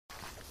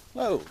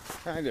Whoa,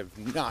 kind of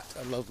not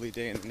a lovely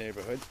day in the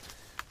neighborhood.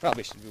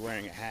 Probably should be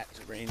wearing a hat,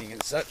 it's raining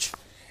and such.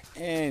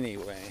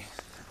 Anyway,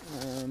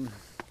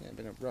 it's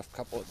been a rough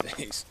couple of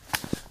days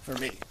for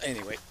me.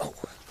 Anyway,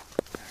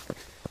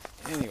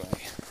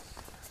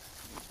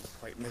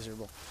 quite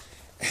miserable.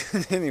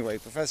 Anyway,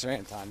 Professor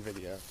Anton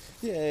video.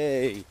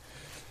 Yay!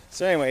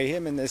 So anyway,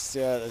 him and this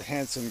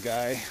handsome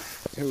guy,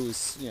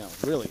 who's,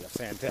 really a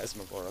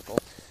phantasmagorical.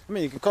 I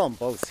mean, you could call them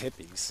both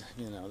hippies.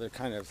 They're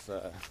kind of,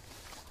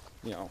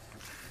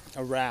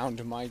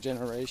 around my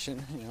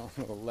generation, a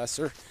little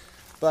lesser.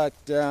 But,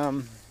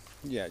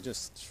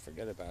 just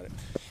forget about it.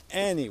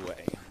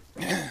 Anyway,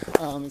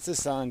 it's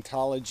this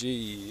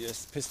ontology,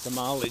 this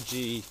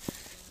epistemology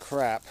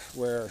crap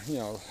where,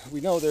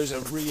 we know there's a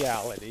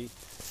reality,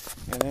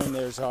 and then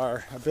there's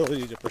our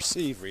ability to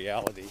perceive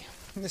reality.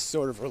 And this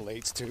sort of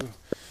relates to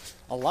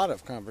a lot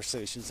of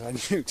conversations on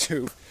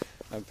YouTube,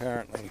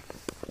 apparently.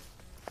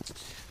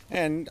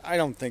 And I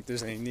don't think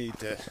there's any need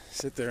to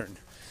sit there and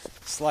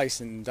slice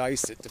and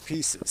dice it to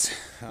pieces.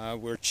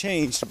 We're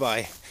changed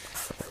by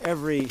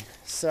every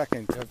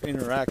second of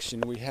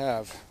interaction we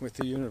have with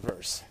the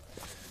universe.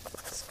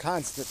 It's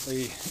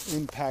constantly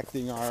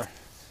impacting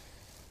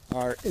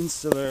our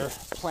insular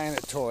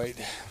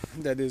planetoid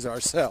that is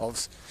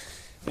ourselves,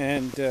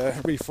 and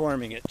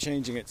reforming it,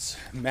 changing its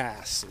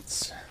mass,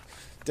 its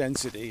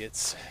density,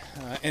 its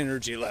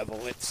energy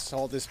level, it's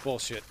all this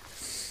bullshit.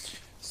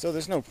 So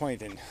there's no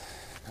point in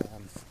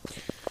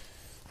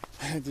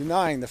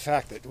denying the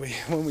fact that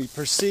when we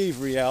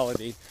perceive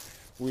reality,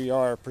 we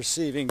are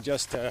perceiving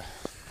just a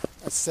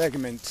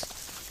segment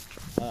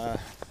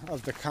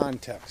of the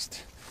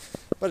context.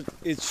 But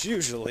it's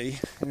usually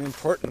an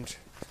important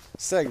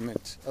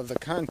segment of the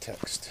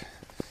context.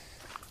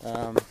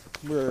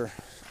 We're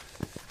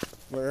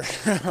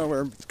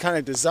kind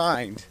of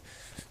designed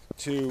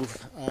to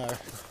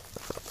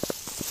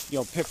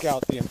pick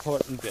out the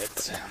important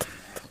bits,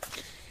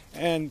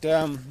 and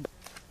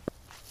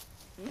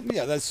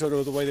that's sort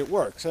of the way it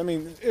works. I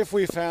mean, if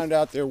we found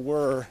out there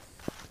were,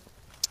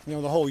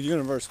 the whole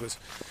universe was,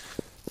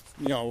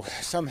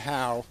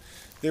 somehow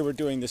they were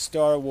doing the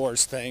Star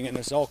Wars thing, and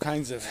there's all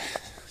kinds of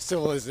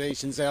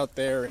civilizations out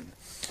there, and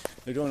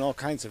they're doing all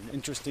kinds of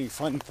interesting,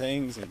 fun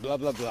things, and blah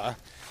blah blah.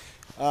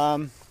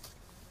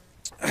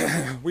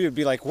 We would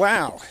be like,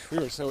 wow, we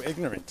were so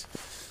ignorant.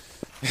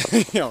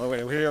 Here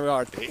we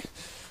are at the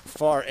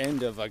far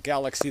end of a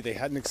galaxy they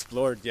hadn't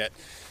explored yet,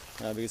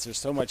 because there's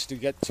so much to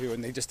get to,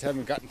 and they just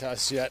haven't gotten to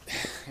us yet.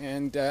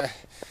 And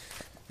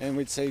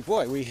we'd say,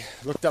 boy, we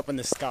looked up in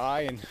the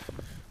sky, and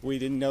we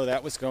didn't know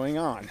that was going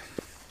on.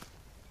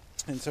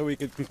 And so we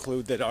could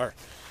conclude that our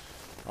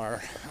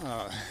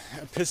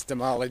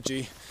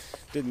epistemology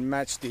didn't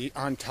match the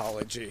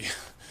ontology,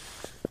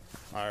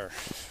 or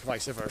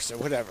vice versa,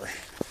 whatever.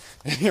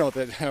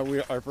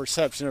 That our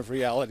perception of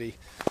reality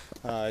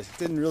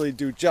didn't really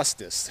do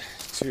justice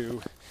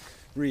to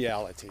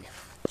reality.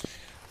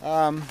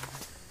 That's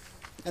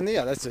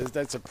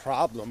a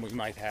problem we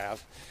might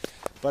have,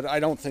 but I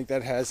don't think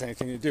that has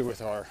anything to do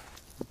with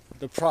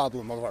the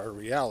problem of our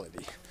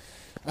reality.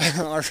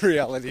 Our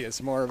reality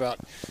is more about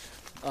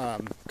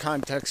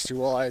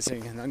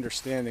contextualizing and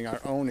understanding our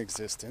own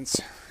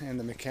existence and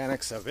the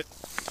mechanics of it.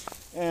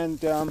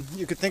 And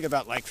you could think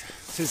about like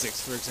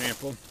physics, for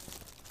example.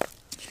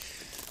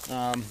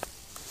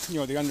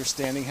 The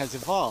understanding has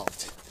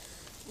evolved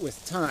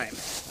with time.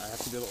 I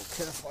have to be a little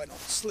careful I don't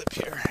slip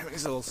here.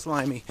 It's a little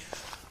slimy.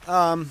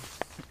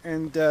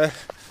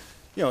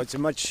 It's a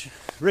much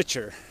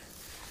richer,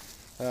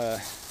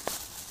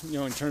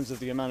 in terms of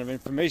the amount of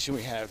information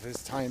we have.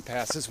 As time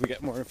passes, we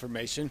get more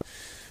information.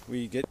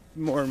 We get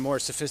more and more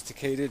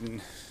sophisticated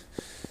and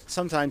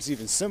sometimes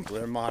even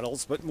simpler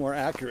models, but more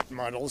accurate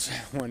models,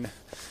 one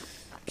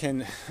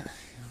can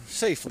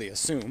safely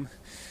assume.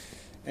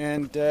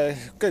 And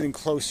getting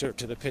closer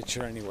to the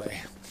picture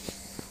anyway.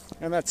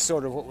 And that's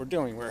sort of what we're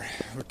doing. We're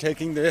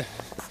taking the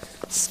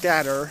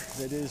scatter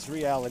that is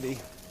reality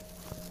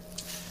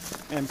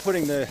and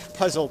putting the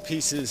puzzle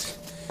pieces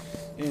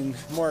in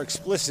more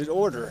explicit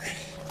order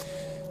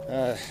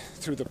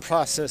through the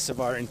process of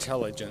our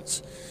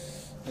intelligence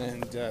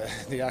and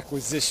the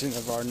acquisition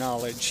of our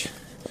knowledge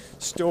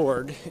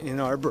stored in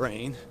our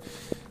brain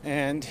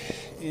and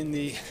in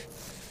the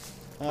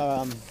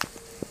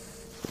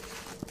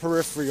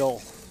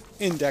peripheral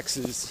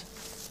indexes,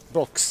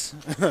 books,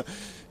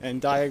 and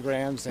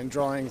diagrams and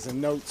drawings and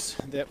notes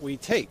that we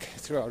take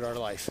throughout our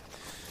life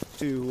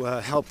to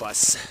help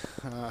us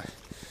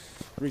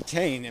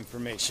retain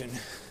information.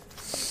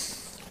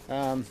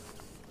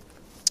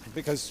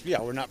 Because,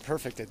 we're not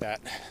perfect at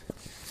that.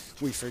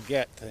 We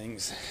forget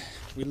things.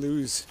 We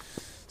lose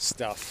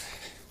stuff.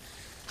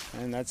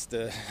 And that's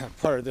the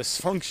part of this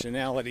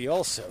functionality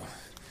also.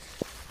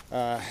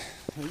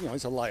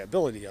 It's a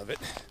liability of it.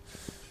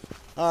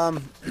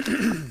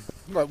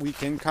 But we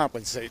can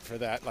compensate for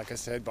that, like I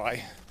said,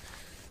 by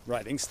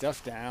writing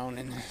stuff down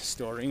and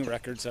storing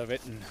records of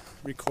it and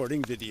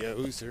recording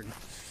videos or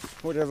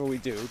whatever we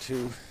do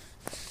to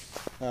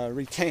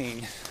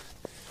retain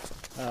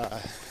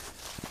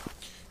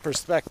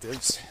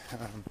perspectives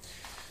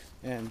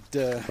and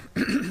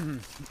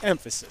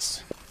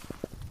emphasis.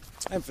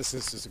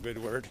 Emphasis is a good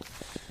word.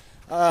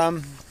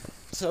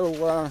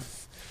 So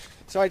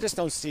I just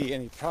don't see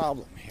any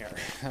problem here.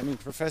 I mean,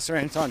 Professor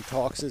Anton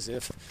talks as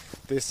if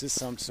this is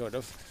some sort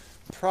of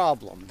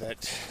problem, that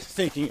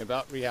thinking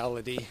about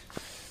reality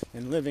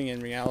and living in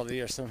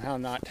reality are somehow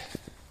not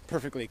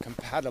perfectly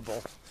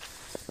compatible,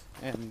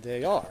 and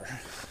they are.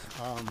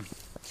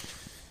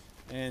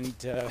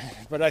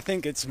 But I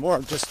think it's more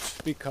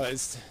just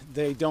because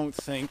they don't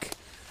think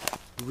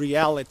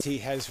reality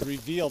has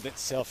revealed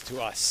itself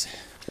to us.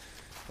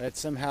 That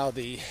somehow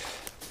the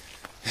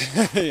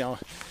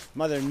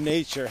Mother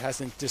Nature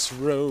hasn't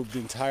disrobed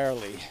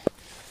entirely,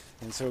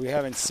 and so we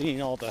haven't seen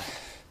all the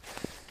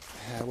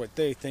what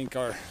they think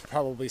are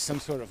probably some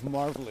sort of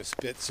marvelous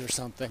bits or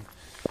something.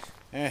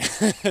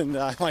 And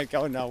I'm like,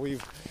 oh no,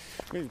 we've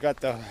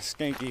got the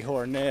skanky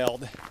whore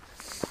nailed,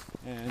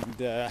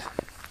 and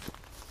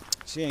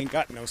she ain't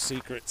got no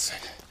secrets.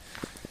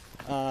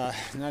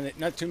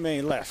 Not too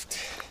many left,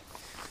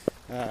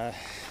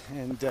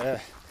 and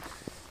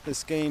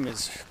this game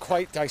is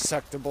quite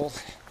dissectable,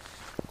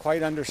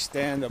 quite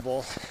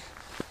understandable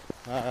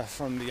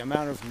from the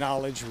amount of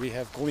knowledge we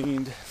have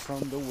gleaned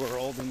from the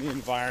world and the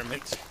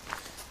environment.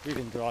 We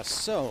can draw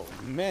so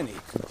many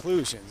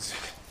conclusions.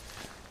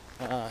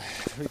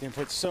 We can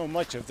put so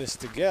much of this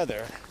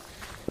together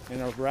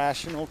in a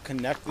rational,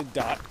 connected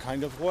dot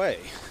kind of way.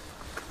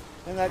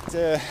 And that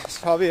is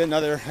probably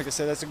another, like I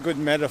said, that's a good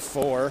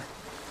metaphor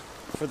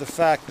for the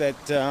fact that,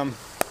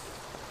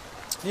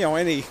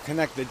 any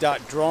connected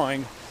dot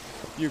drawing,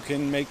 you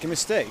can make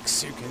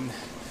mistakes. You can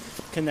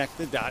connect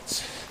the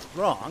dots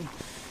wrong,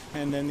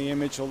 and then the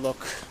image it'll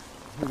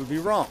be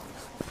wrong.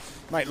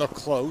 Might look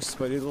close,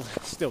 but it'll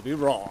still be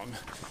wrong.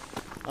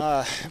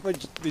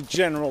 But the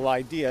general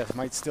idea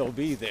might still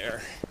be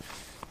there.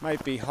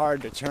 Might be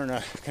hard to turn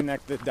a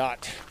connected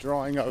dot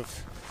drawing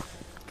of,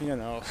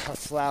 a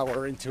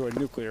flower into a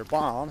nuclear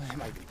bomb. It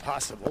might be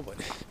possible,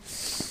 but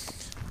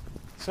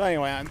so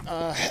anyway,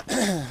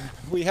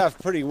 we have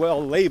pretty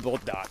well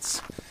labeled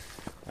dots.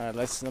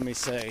 Let me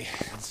say.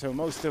 So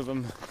most of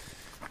them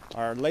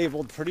are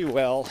labeled pretty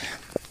well.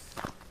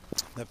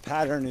 The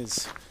pattern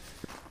is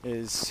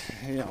it's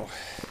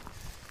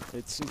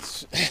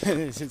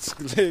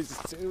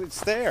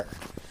there.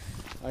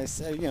 I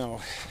say,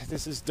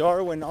 this is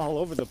Darwin all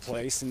over the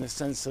place in the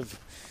sense of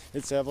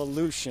its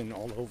evolution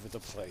all over the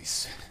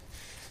place.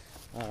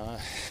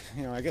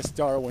 I guess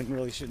Darwin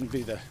really shouldn't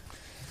be the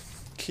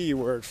key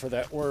word for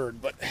that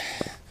word, but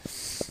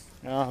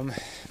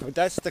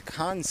that's the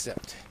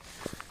concept.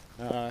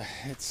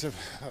 It's a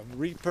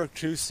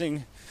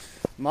reproducing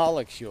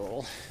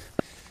molecule,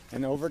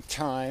 and over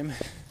time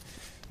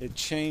it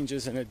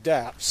changes and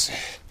adapts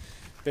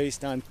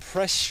based on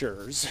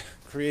pressures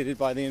created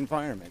by the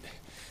environment.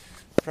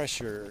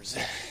 Pressures.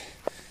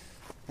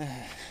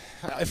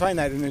 I find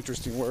that an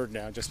interesting word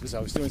now, just because I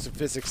was doing some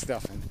physics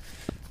stuff and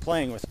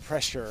playing with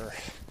pressure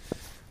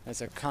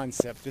as a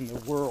concept in the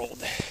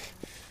world,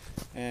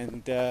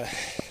 and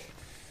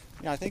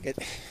I think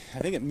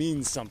it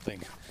means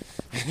something.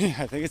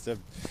 I think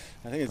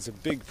it's a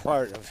big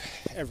part of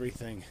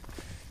everything.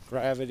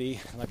 Gravity,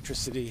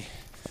 electricity,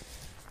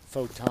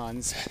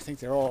 photons. I think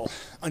they're all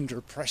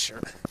under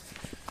pressure.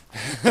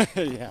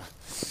 Yeah,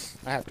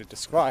 I have to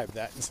describe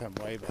that in some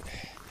way, but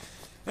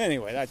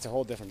anyway, that's a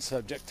whole different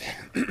subject.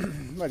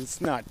 But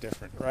it's not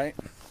different, right?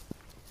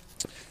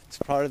 It's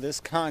part of this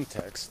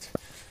context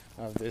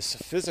of this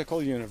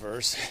physical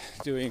universe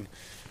doing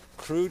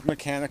crude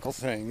mechanical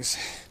things,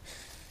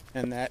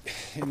 and that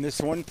in this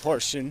one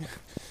portion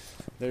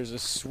there's a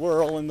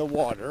swirl in the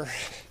water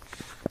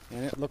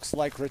and it looks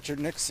like Richard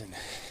Nixon.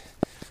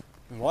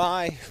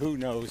 Why? Who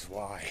knows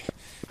why?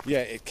 Yeah,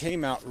 it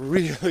came out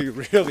really,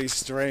 really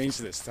strange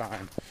this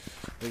time.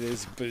 It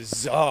is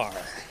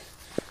bizarre.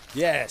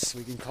 Yes,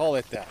 we can call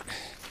it that.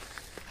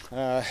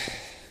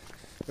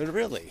 But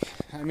really,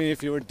 I mean,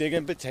 if you were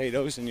digging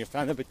potatoes and you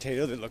found a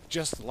potato that looked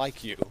just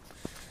like you,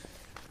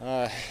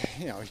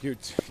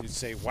 you'd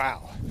say,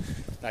 wow,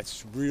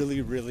 that's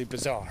really, really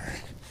bizarre.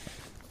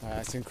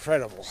 It's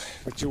incredible.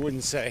 But you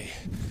wouldn't say,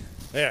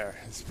 there,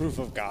 it's proof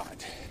of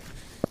God.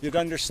 You'd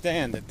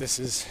understand that this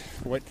is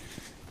what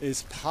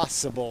is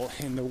possible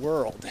in the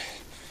world.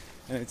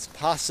 And it's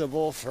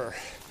possible for,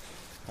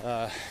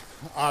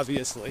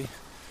 obviously,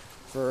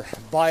 for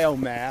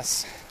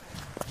biomass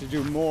to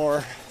do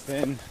more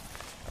than,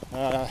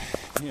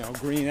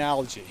 green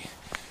algae.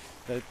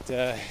 That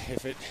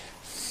if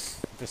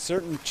a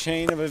certain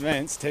chain of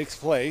events takes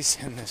place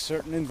in a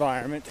certain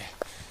environment,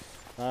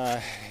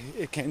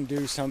 it can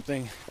do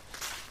something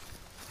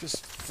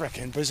just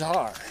frickin'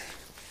 bizarre.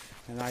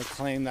 And I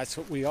claim that's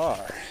what we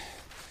are.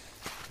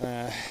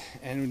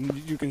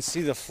 And you can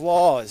see the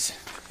flaws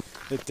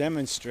that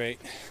demonstrate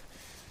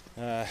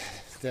that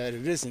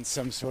it isn't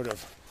some sort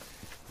of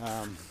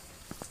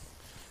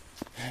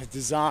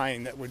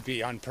design that would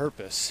be on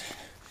purpose.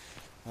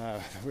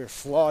 We're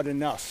flawed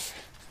enough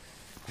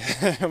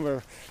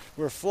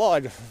we're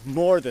flawed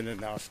more than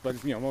enough,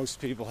 but most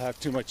people have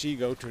too much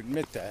ego to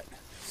admit that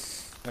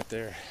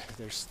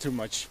there's too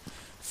much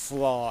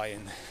flaw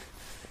in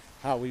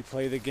how we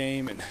play the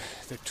game and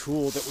the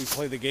tool that we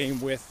play the game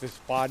with, this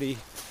body,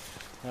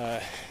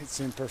 its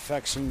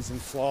imperfections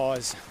and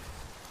flaws.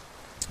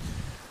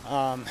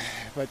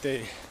 But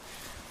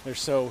they're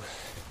so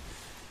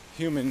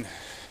human,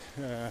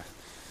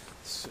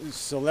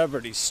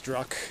 celebrity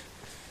struck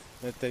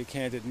that they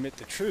can't admit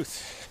the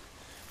truth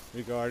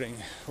regarding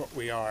what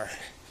we are,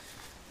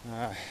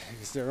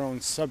 because their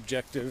own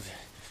subjective,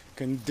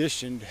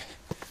 conditioned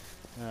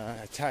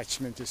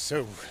attachment is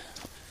so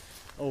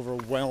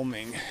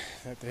overwhelming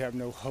that they have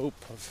no hope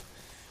of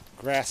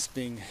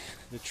grasping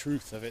the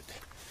truth of it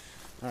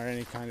or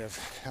any kind of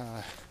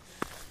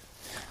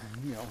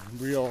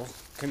real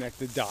connect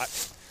the dot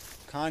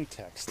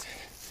context.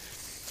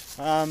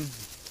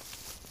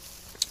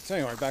 So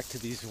anyway, back to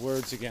these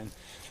words again.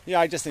 Yeah,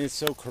 I just think it's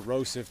so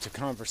corrosive to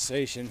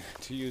conversation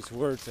to use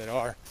words that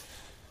are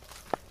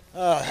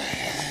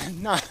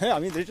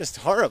they're just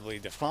horribly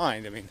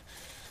defined. I mean,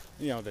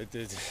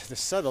 the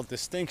subtle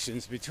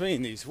distinctions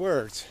between these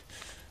words,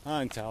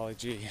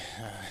 ontology,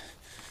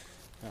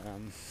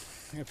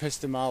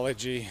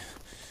 epistemology,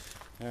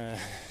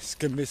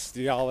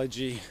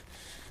 schemistiology.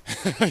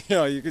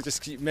 You could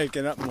just keep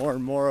making up more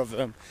and more of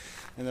them,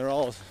 and they're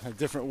all a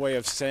different way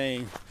of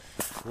saying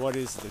what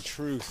is the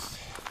truth.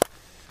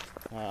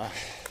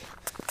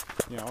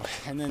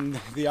 And then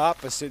the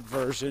opposite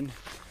version,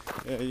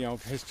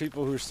 there's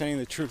people who are saying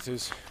the truth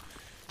is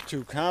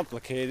too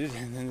complicated,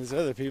 and then there's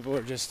other people who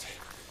are just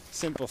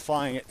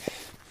simplifying it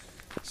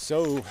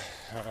so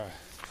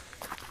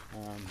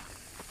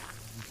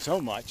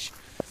much,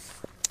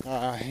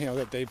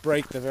 that they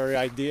break the very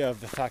idea of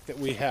the fact that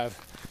we have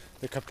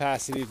the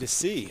capacity to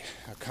see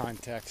a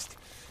context,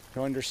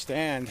 to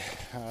understand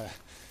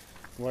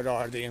what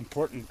are the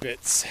important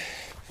bits,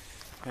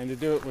 and to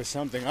do it with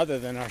something other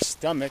than our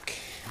stomach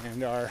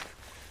and our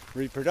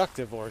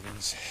reproductive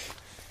organs.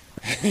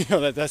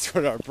 That's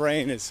what our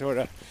brain is sort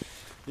of,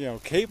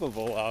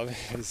 capable of,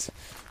 is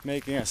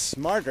making us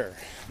smarter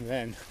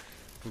than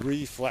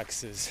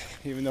reflexes.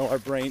 Even though our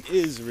brain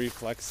is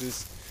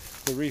reflexes,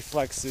 the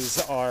reflexes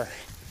are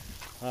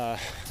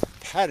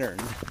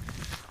patterned,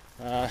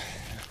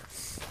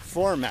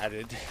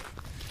 formatted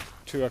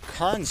to a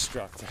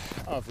construct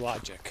of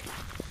logic.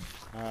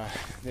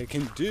 They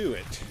can do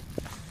it,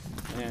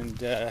 and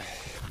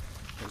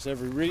there's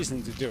every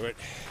reason to do it.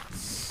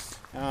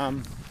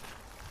 And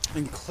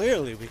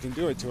clearly we can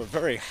do it to a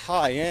very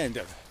high end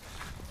of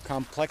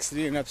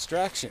complexity and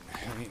abstraction.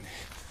 I mean,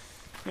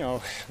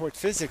 what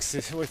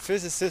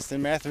physicists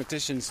and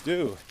mathematicians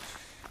do,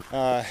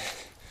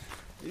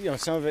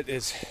 some of it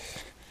is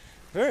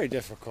very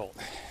difficult.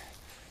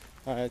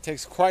 It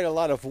takes quite a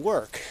lot of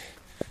work.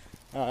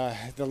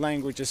 The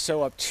language is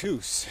so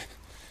obtuse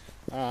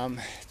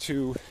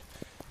to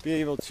be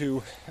able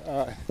to,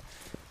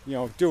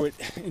 do it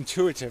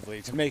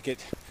intuitively, to make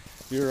it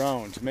your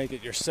own, to make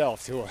it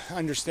yourself, to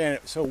understand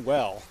it so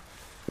well,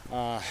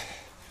 to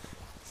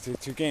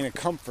gain a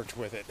comfort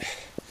with it.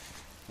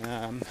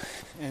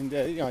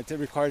 It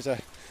requires a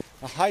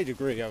high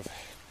degree of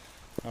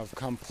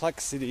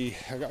complexity,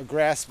 a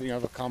grasping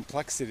of a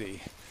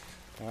complexity,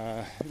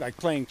 like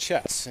playing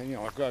chess. And,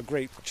 a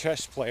great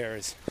chess player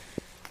has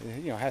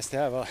to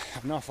have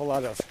an awful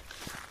lot of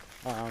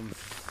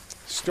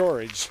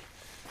storage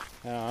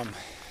of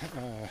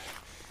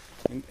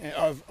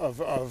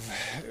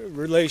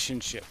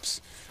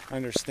relationships,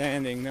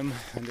 understanding them,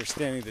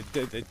 understanding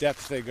the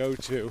depth they go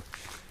to,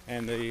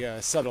 and the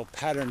subtle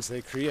patterns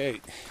they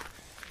create.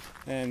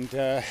 And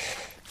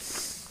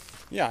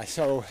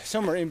so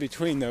somewhere in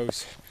between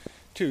those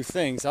two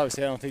things,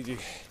 obviously I don't think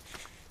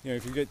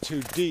if you get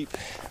too deep,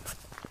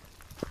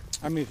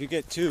 if you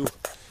get too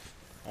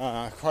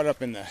caught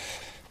up in the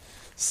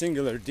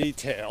singular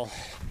detail,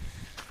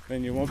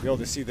 then you won't be able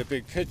to see the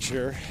big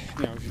picture,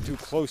 if you're too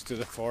close to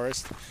the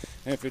forest.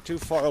 And if you're too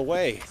far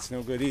away, it's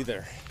no good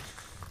either.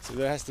 So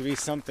there has to be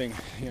something,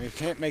 you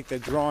can't make the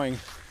drawing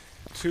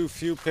too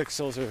few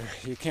pixels, or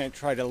you can't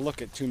try to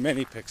look at too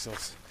many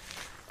pixels.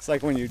 It's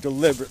like when you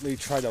deliberately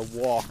try to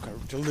walk or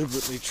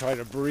deliberately try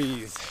to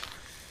breathe,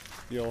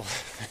 you'll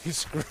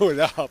screw it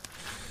up.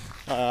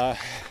 So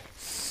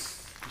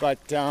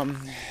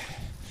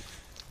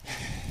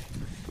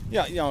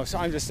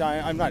I'm just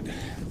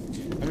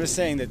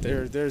saying that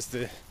there's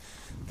the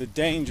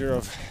danger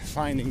of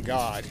finding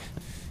God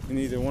in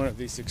either one of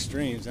these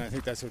extremes, and I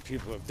think that's what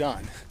people have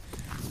done.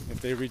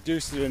 If they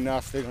reduce it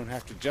enough, they don't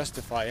have to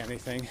justify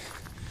anything,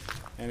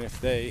 and if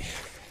they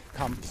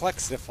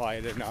complexify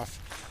it enough,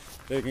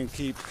 they can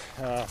keep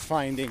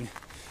finding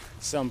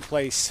some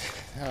place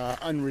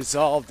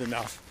unresolved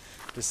enough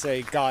to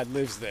say God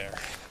lives there.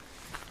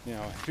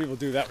 People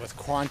do that with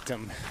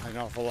quantum an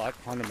awful lot,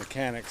 quantum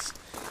mechanics,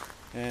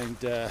 and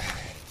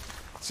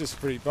it's just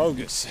pretty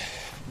bogus.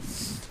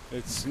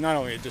 It's not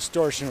only a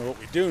distortion of what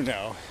we do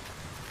know,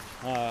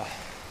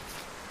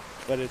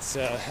 but it's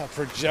a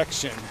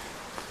projection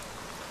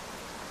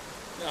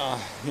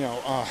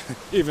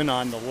even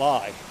on the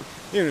lie.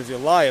 Even if you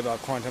lie about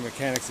quantum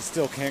mechanics, it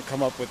still can't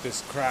come up with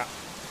this crap.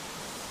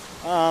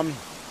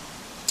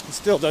 It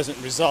still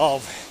doesn't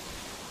resolve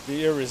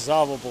the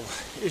irresolvable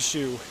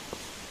issue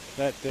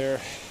that there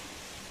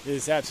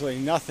is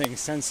absolutely nothing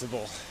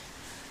sensible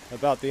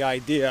about the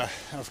idea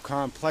of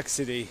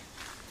complexity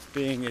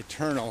being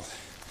eternal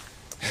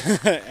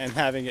and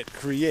having it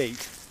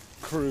create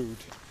crude.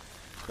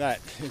 That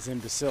is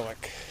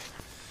imbecilic.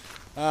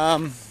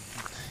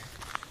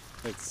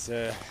 It's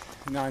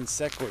non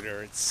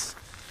sequitur, it's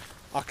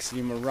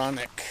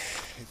oxymoronic,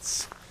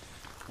 it's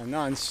a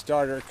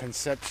non-starter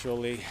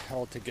conceptually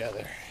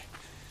altogether,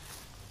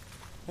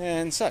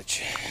 and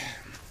such.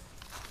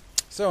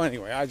 So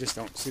anyway, I just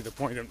don't see the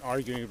point of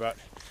arguing about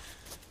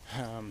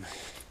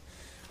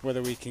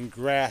whether we can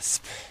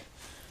grasp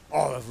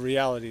all of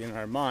reality in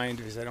our mind,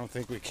 because I don't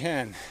think we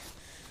can.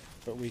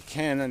 But we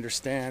can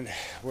understand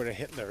what a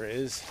Hitler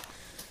is.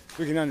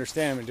 We can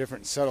understand him in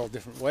different subtle,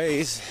 different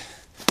ways.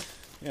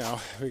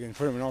 We can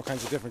put him in all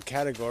kinds of different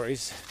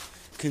categories.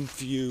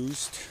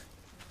 Confused,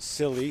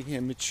 silly,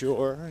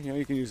 immature.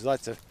 You can use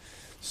lots of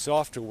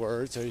softer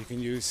words, or you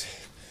can use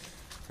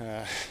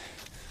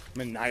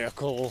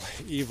maniacal,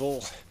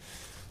 evil,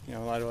 a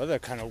lot of other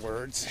kind of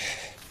words.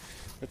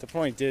 But the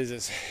point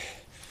is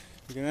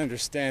you can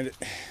understand it,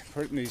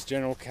 put it in these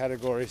general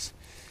categories,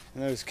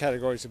 and those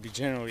categories will be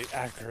generally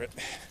accurate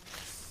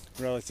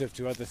relative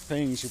to other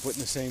things you put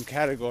in the same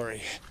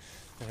category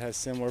that has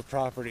similar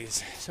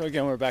properties. So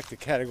again, we're back to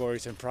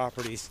categories and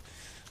properties.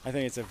 I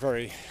think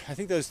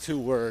those two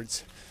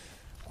words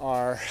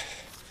are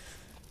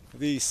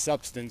the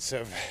substance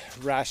of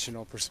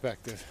rational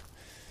perspective.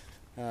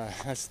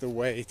 That's the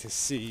way to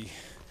see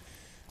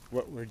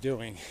what we're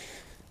doing.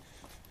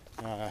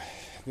 The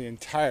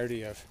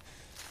entirety of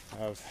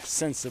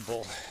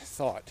sensible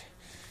thought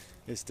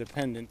is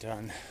dependent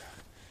on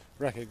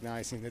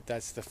recognizing that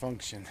that's the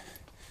function.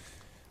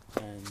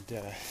 And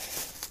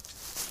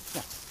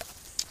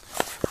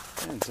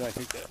and so I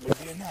think that would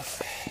be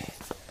enough.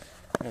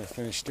 I'm going to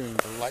finish doing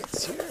the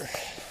lights here.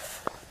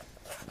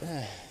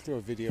 Do a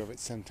video of it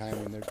sometime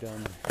when they're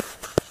done.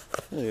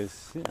 It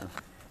is,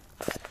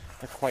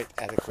 a quite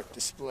adequate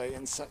display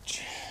and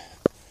such.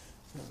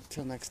 So,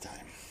 until next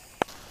time.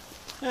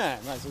 Might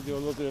as well do a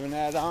little bit of an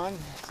add-on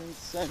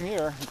since I'm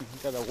here.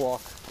 Got to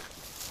walk.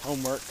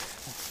 Homework.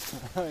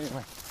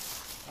 Anyway.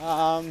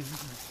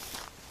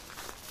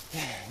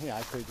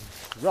 I could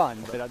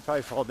run, but I'd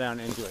probably fall down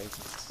anyway.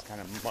 It's kind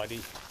of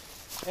muddy.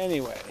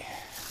 Anyway,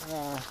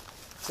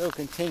 so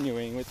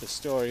continuing with the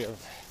story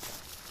of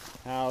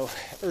how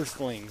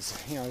Earthlings,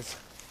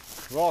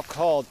 we're all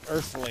called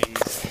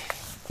Earthlings,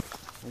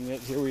 and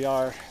yet here we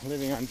are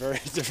living on very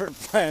different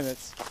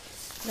planets.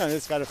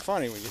 It's kind of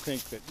funny when you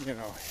think that,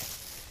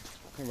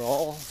 we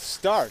all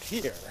start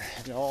here,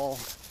 and all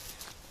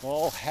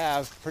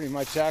have pretty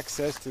much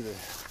access to the,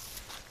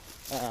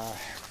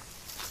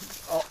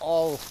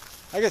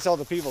 I guess all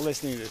the people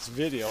listening to this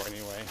video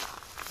anyway,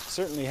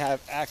 certainly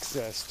have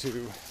access to,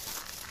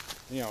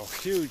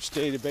 huge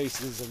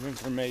databases of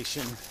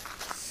information,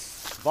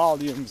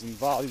 volumes and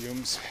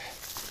volumes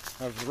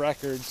of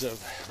records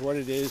of what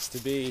it is to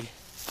be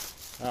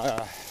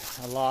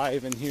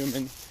alive and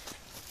human.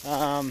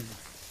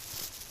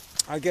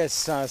 I guess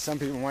some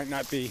people might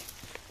not be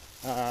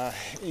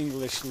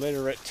English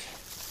literate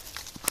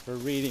for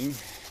reading,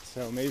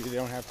 so maybe they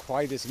don't have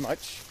quite as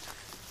much,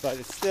 but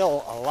it's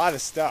still a lot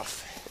of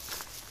stuff.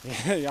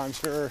 I'm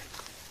sure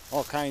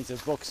all kinds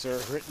of books are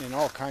written in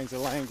all kinds of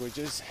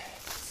languages,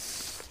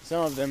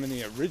 some of them in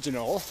the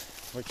original,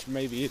 which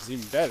maybe is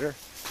even better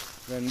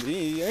than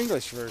the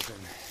English version.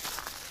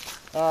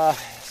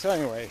 So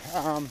anyway,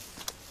 and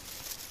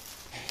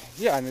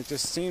it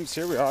just seems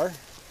here we are,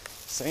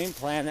 same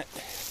planet,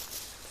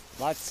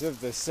 lots of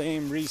the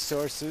same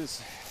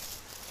resources,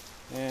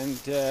 and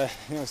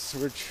so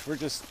we're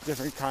just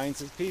different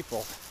kinds of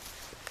people.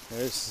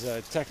 There's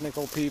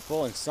technical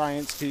people and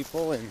science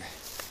people, and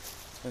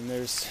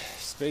there's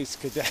space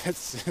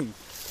cadets and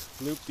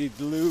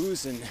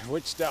loop-de-loos and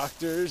witch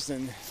doctors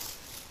and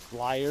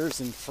liars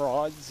and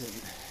frauds and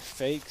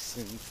fakes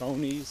and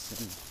phonies,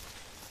 and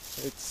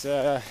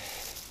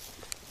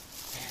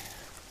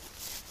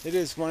it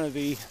is one of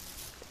the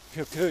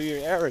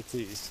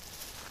peculiarities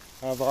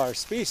of our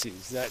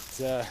species that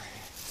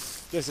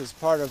this is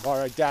part of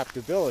our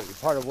adaptability.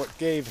 Part of what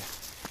gave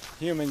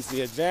humans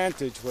the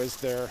advantage was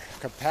their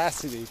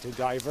capacity to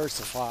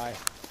diversify,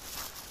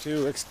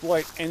 to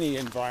exploit any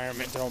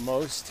environment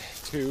almost,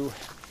 to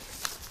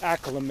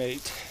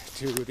acclimate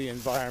to the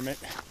environment,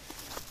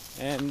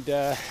 and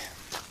to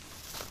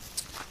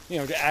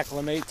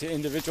acclimate to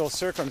individual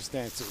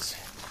circumstances,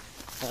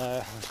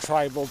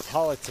 tribal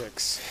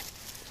politics,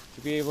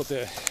 to be able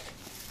to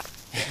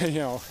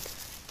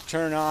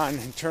turn on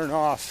and turn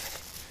off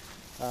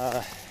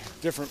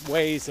different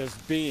ways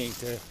of being,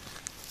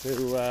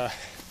 to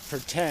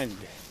pretend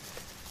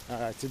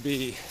to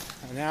be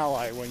an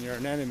ally when you're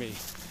an enemy.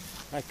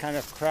 That kind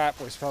of crap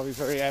was probably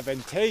very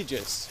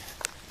advantageous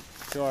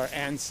to our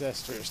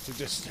ancestors, to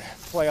just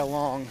play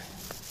along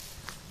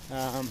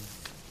Um,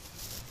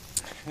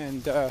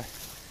 and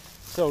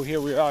so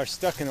here we are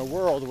stuck in a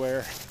world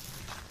where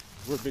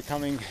we're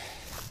becoming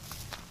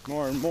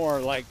more and more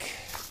like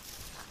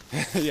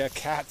yeah,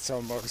 cats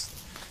almost.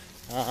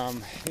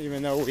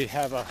 Even though we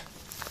have a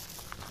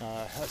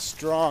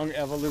strong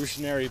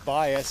evolutionary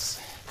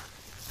bias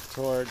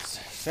towards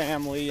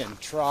family and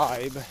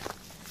tribe,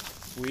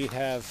 we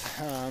have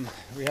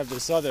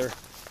this other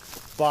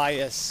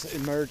bias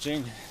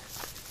emerging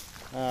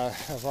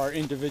of our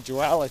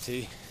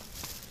individuality,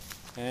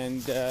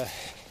 and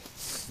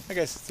I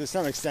guess to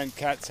some extent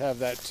cats have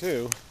that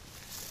too.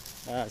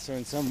 So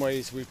in some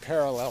ways we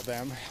parallel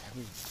them.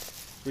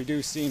 We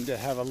do seem to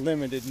have a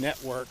limited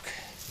network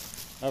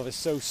of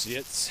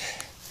associates.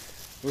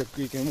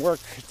 We can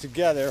work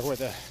together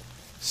with a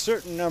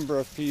certain number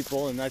of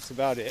people, and that's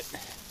about it.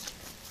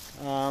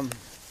 In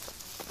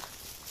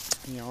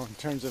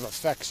terms of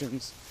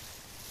affections,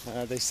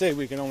 they say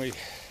we can only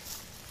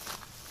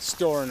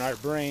store in our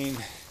brain,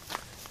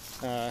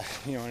 a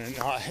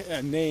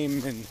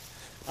name and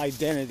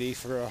identity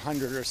for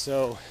 100 or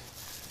so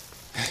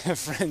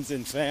friends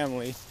and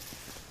family,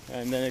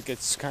 and then it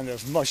gets kind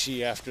of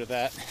mushy after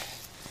that.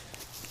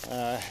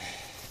 I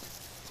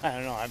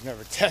don't know. I've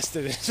never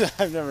tested it.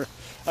 I've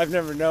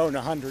never known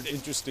 100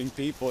 interesting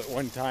people at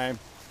one time.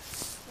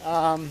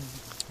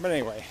 But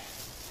anyway,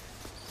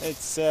 it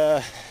is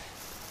a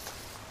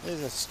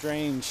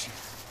strange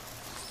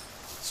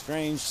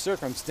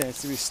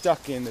circumstance to be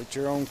stuck in, that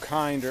your own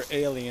kind are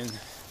alien.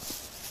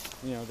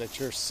 That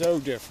you're so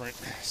different,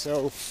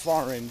 so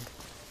foreign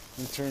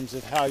in terms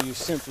of how you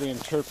simply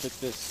interpret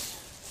this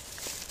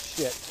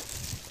shit.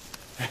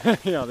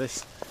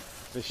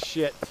 The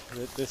shit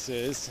that this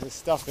is, the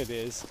stuff it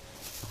is.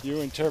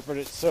 You interpret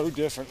it so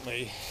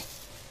differently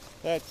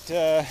that,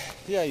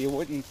 you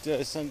wouldn't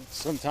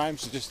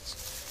sometimes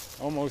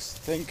just almost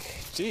think,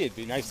 gee, it'd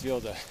be nice to be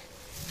able to,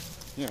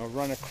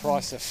 run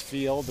across a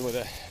field with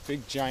a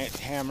big giant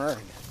hammer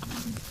and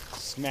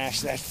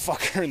smash that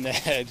fucker in the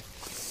head.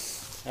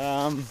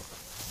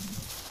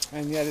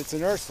 And yet it's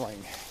an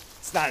earthling.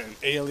 It's not an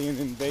alien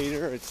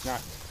invader. It's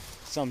not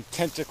some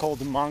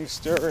tentacled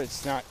monster.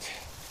 It's not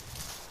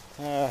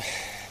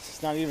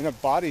even a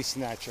body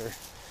snatcher.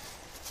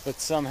 But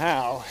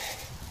somehow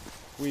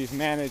we've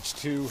managed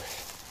to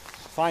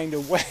find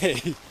a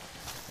way,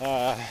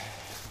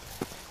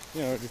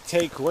 to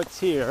take what's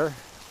here,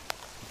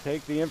 to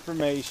take the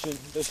information,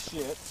 the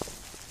shit,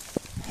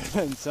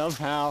 and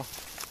somehow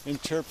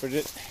interpret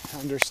it,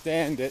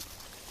 understand it,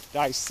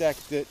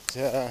 dissect it,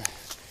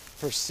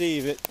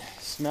 perceive it,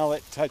 smell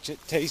it, touch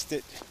it, taste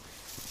it,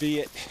 be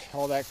it,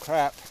 all that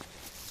crap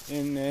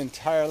in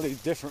entirely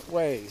different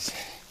ways.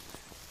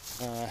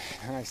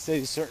 And I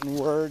say certain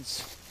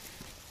words,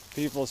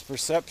 people's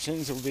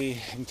perceptions will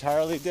be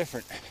entirely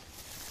different.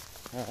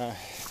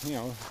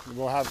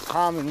 We'll have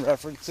common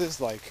references,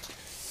 like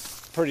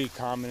pretty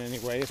common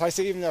anyway.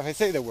 Even if I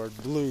say the word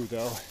blue,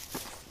 though,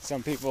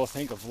 some people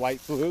think of light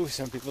blue,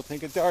 some people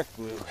think of dark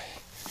blue.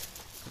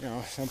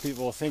 Some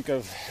people think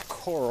of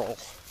coral.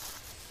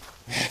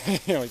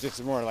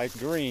 Just more like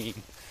green.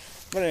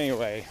 But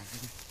anyway,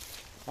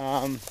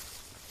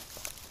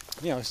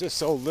 it's just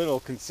so little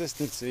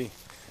consistency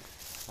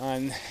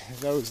on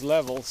those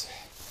levels.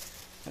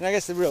 And I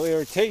guess the real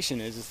irritation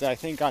is that I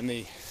think on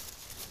the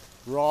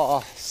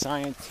raw,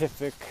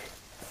 scientific,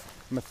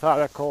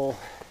 methodical,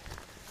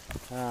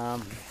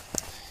 the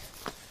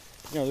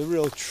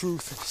real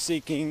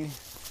truth-seeking,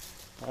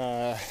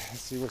 let's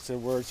see, what's the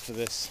words for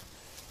this?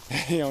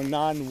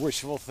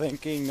 Non-wishful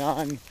thinking,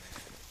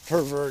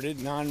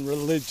 non-perverted,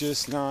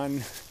 non-religious,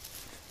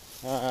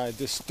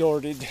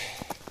 non-distorted,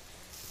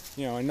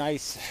 a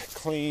nice,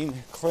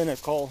 clean,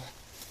 clinical,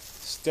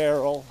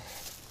 sterile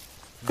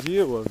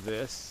view of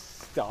this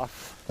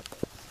stuff.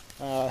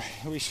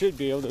 We should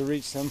be able to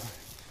reach some,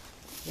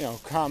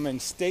 common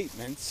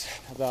statements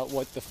about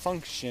what the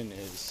function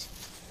is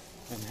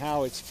and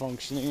how it's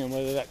functioning, and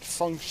whether that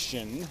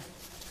function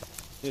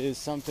is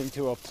something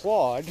to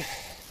applaud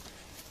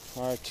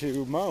or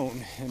to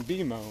moan and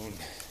bemoan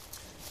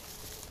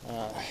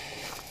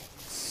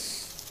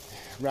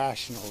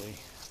rationally.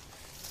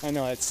 I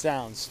know that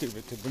sounds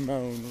stupid, to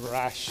bemoan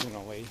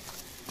rationally,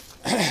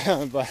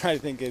 but I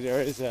think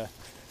there is a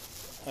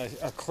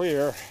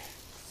clear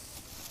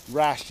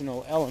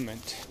rational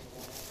element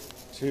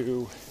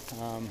to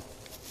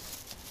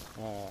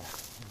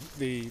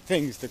the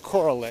things, the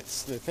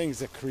correlates, the things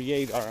that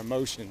create our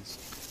emotions.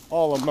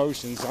 All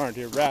emotions aren't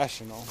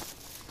irrational,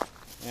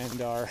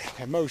 and our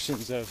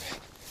emotions of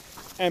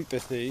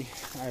empathy,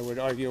 I would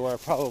argue, are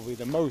probably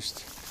the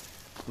most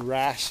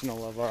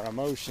rational of our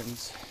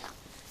emotions,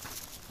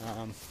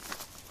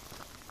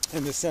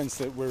 in the sense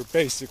that we're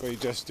basically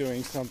just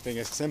doing something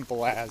as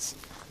simple as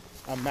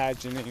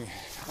imagining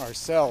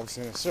ourselves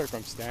in a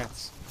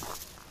circumstance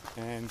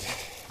and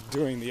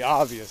doing the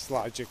obvious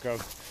logic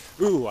of,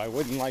 ooh, I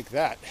wouldn't like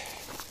that,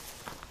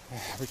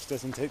 which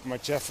doesn't take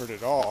much effort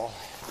at all.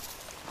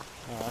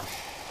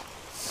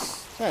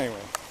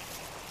 Anyway,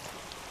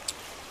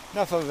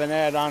 enough of an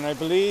add-on, I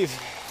believe.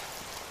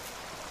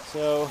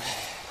 So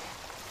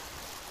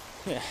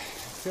yeah,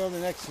 till the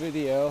next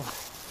video.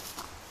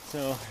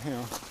 So,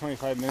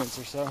 25 minutes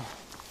or so.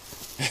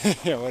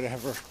 Yeah,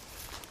 whatever.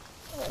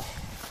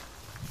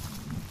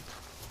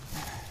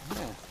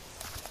 Yeah.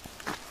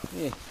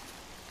 Yeah.